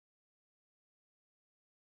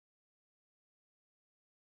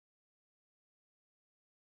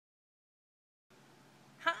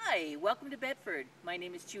Hi, welcome to Bedford. My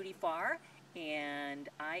name is Judi Farr, and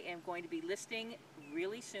I am going to be listing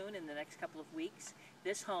really soon in the next couple of weeks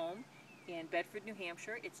this home in Bedford, New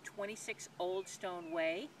Hampshire. It's 26 Old Stone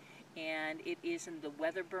Way, and it is in the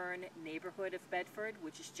Weatherburn neighborhood of Bedford,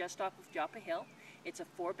 which is just off of Joppa Hill. It's a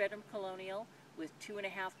 4-bedroom colonial with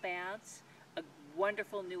 2.5 baths, a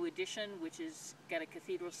wonderful new addition which has got a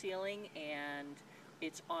cathedral ceiling, and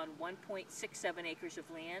it's on 1.67 acres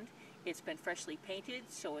of land. It's been freshly painted,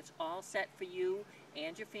 so it's all set for you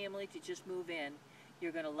and your family to just move in.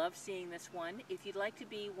 You're going to love seeing this one. If you'd like to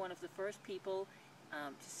be one of the first people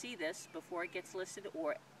to see this before it gets listed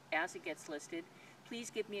or as it gets listed, please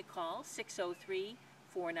give me a call,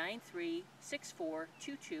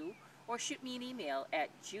 603-493-6422, or shoot me an email at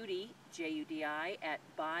Judi, Judi, at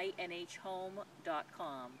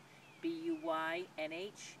bynhhome.com,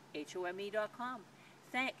 bynhhome.com.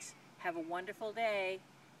 Thanks. Have a wonderful day.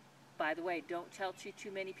 By the way, don't tell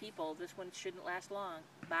too many people. This one shouldn't last long.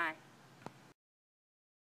 Bye.